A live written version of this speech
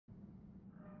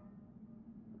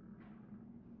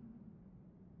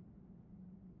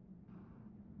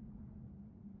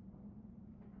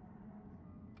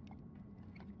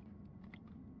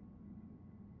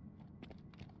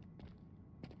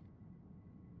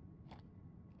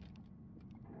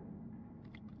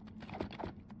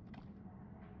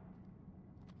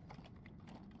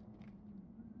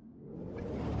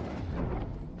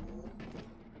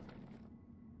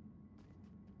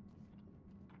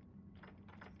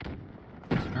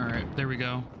Alright, there we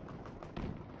go.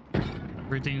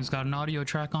 Everything's got an audio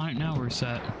track on it. Now we're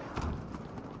set.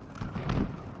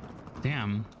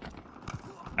 Damn.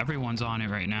 Everyone's on it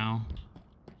right now.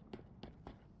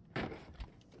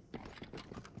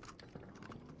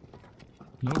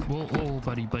 Nope. Whoa, whoa,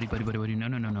 buddy. No,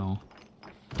 no, no, no.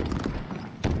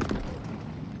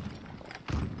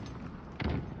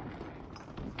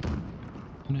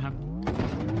 I'm gonna have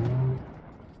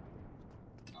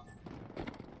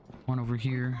one over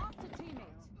here.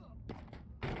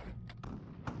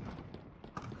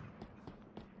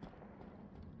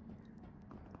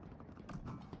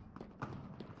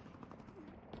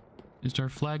 Is our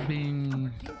flag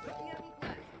being...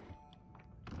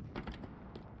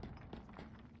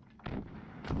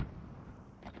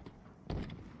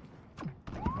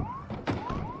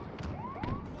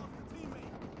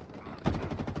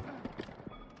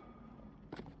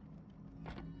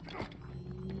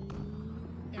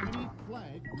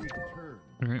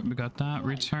 Alright, we got that.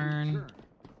 Return.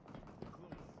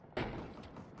 In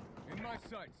my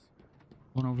sights.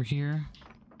 One over here.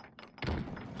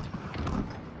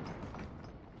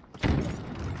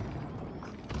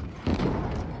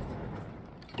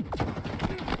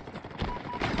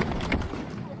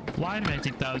 Why did I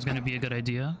think that was going to be a good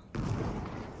idea?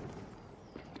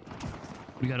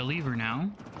 We got a lever now.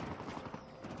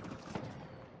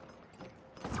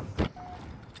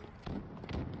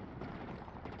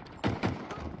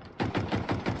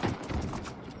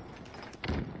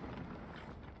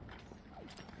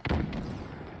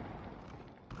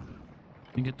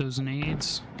 You get those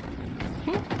nades.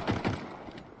 Whoop.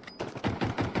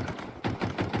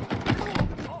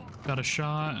 Got a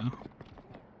shot.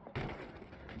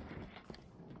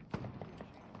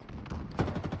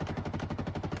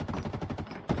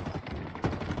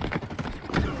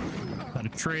 Got a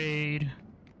trade.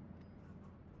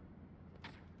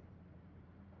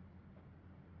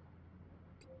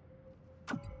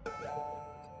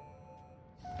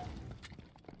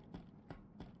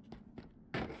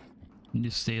 Need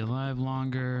to stay alive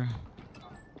longer.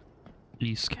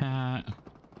 East cat.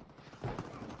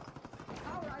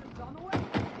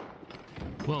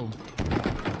 Whoa.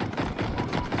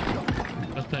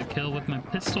 Got that kill with my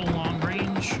pistol long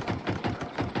range.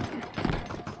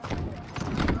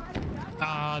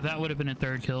 Ah, that would have been a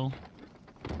third kill.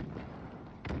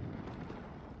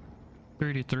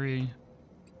 33.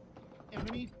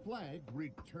 Enemy flag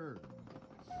returned.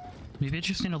 Maybe I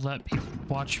just need to let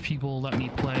watch people let me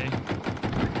play.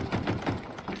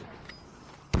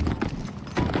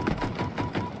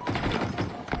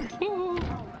 Ooh.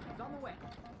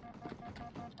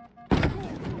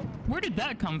 Where did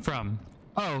that come from?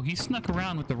 Oh, he snuck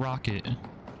around with the rocket.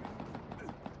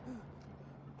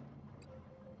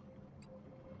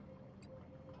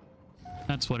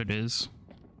 That's what it is.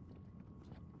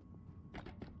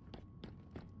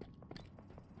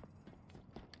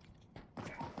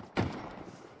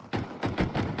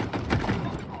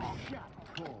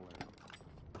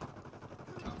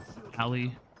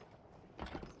 Alley.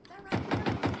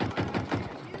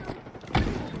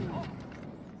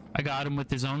 I got him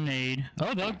with his own nade.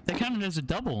 Oh, that counted as a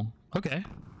double. Okay.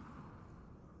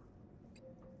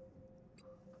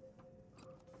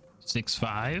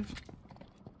 6-5.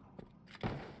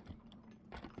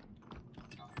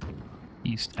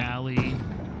 East alley.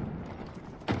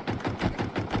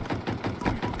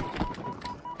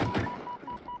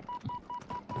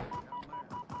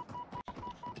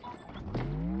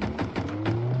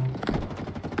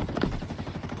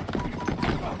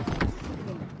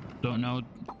 Don't know.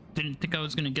 Didn't think I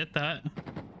was gonna get that.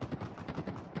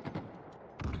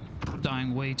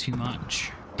 Dying way too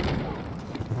much.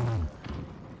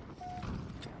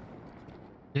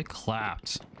 It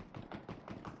clapped.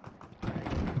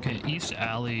 Okay, East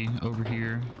alley over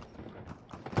here.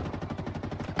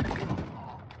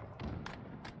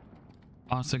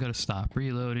 Also gotta stop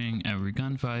reloading every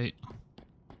gunfight.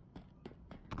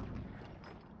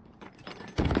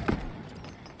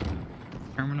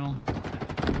 Terminal.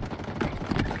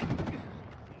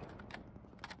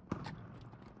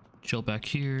 Chill back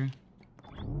here.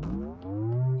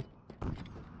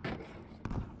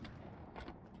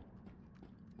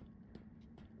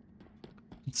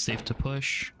 It's safe to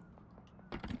push.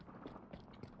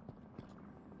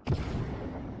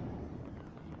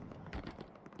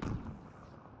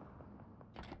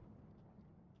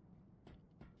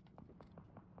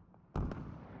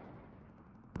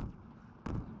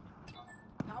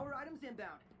 Power items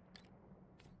inbound.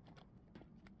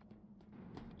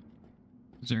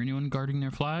 Is there anyone guarding their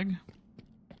flag?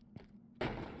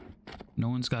 No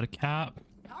one's got a cap.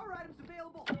 Power items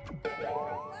available.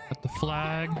 Got the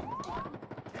flag.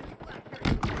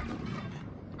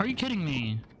 Are you kidding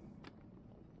me?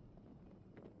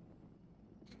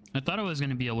 I thought I was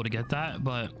going to be able to get that,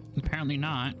 but apparently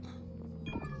not.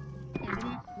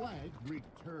 Enemy flag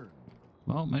returned.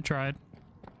 Well, I tried.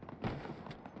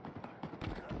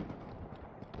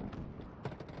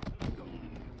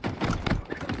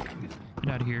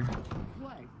 Get out of here.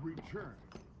 Flag returned.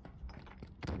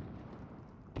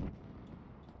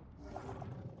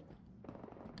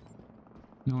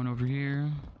 No one over here.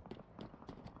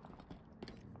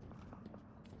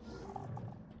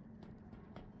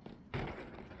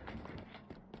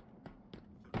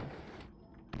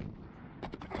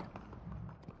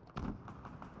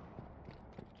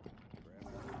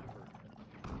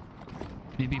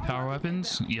 Maybe power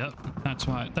weapons? Yep, that's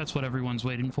what everyone's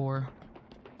waiting for.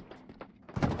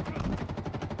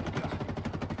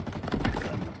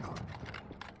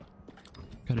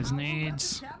 Got his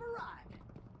nades.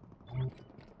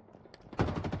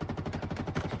 Got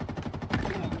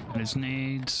his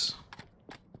nades.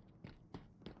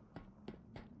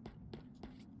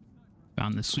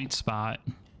 Found the sweet spot.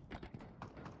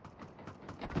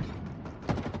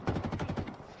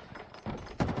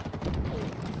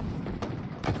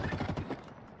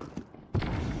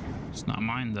 It's not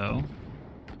mine though.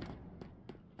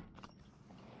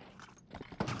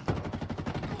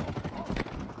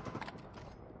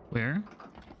 Where?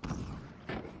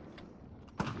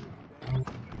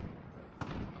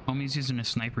 Homie's using a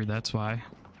sniper, that's why.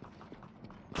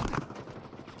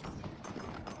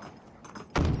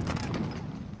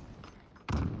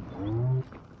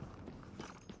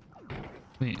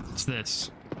 Wait, what's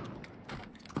this?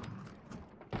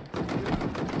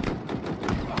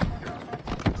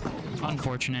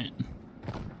 Unfortunate.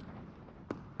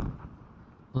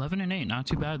 11 and 8, not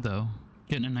too bad though.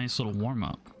 Getting a nice little warm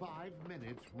up. 5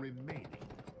 minutes remaining.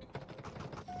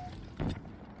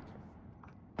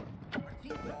 Our team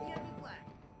took the enemy flag.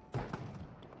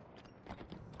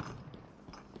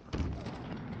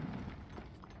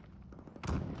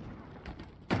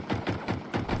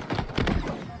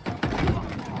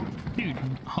 Dude,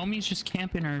 homie's just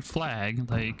camping our flag,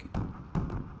 like...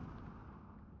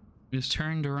 Just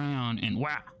turned around and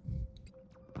wow.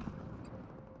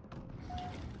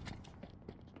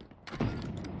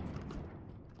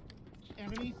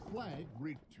 Enemy flag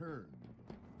returned.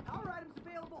 Power items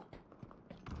available.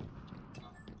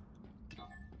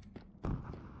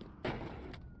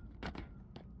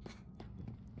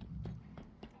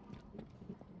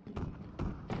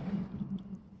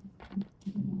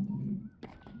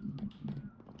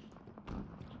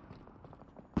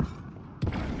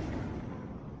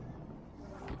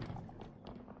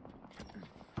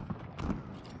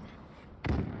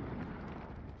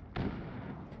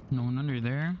 No one under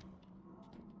there.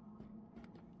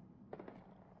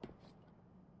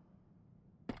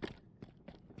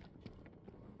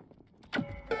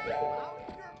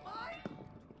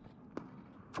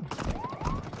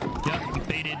 Yep,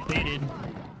 baited.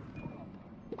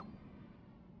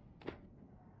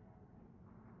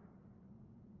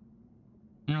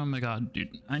 Oh my god,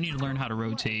 dude. I need to learn how to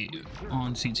rotate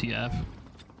on CTF.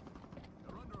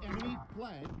 Enemy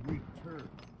flag returned.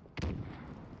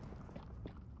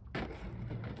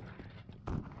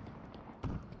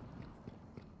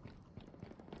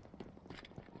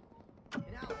 And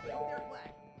now, take their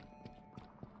flag.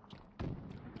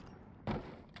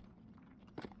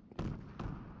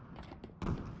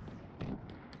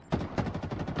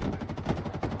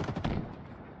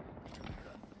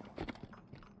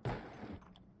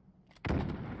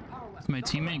 My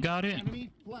teammate got it? Enemy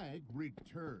flag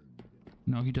returned.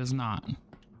 No, he does not.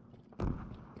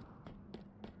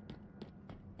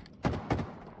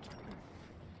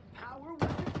 Power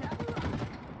weapons have arrived.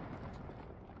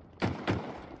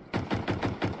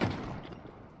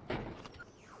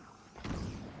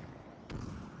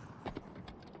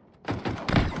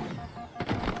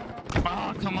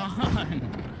 Oh, come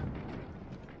on!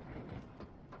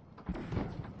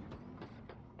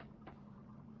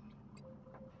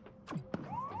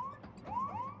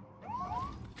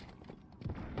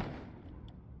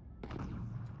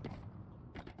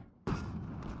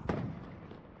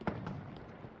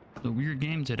 A weird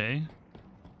game today.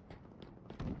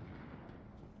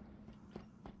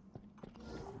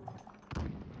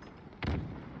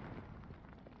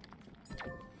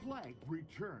 Flag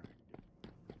returned.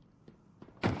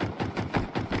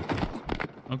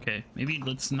 Okay, maybe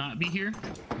let's not be here.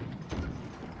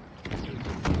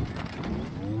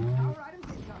 Power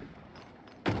items incoming.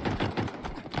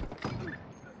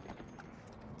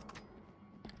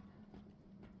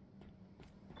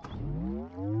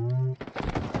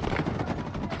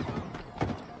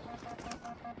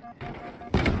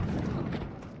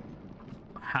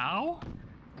 How?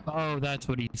 Oh, that's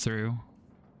what he threw.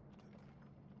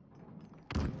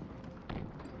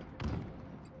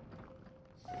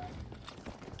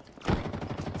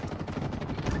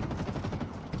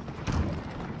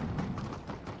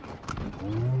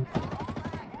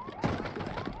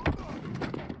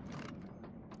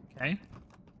 Okay.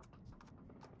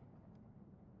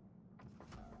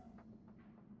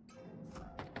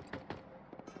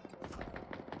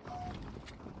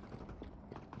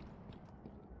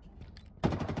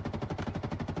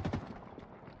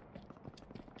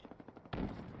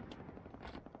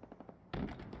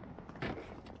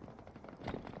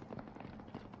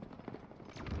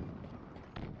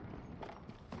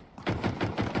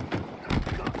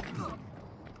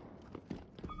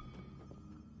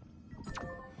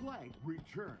 Flag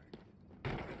returned.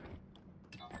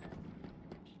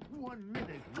 1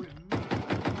 minute remaining.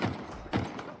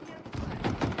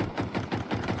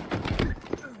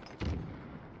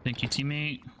 Thank you,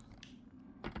 teammate.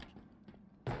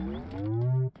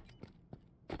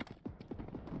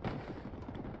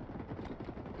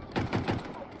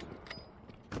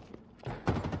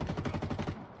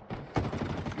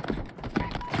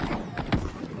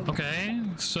 Okay,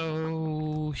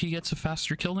 so he gets a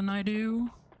faster kill than I do.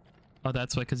 Oh,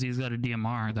 that's why, because he's got a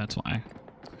DMR. That's why.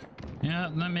 Yeah,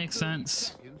 that makes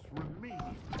sense. Seconds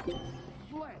remaining.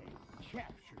 Flag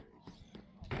captured.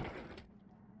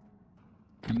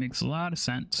 It makes a lot of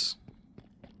sense.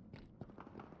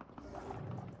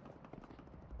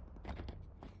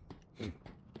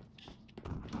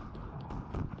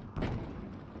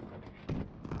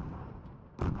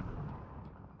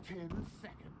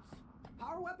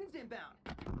 Power weapons inbound.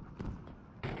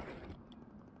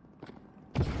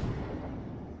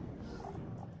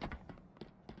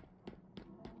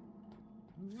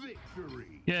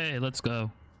 Victory. Yay, let's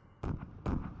go.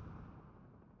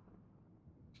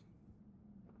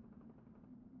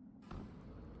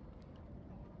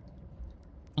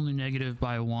 Only negative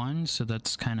by 1, so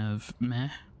that's kind of meh.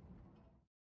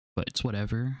 But it's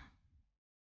whatever.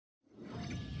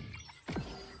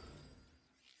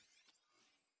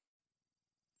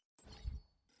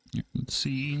 Let's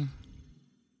see.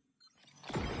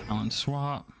 On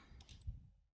swap.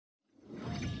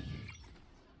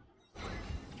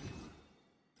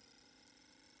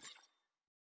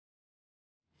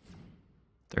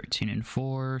 "13 and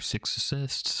 4, 6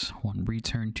 assists, 1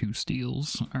 return, 2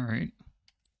 steals." All right.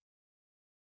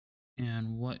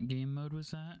 And what game mode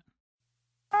was that?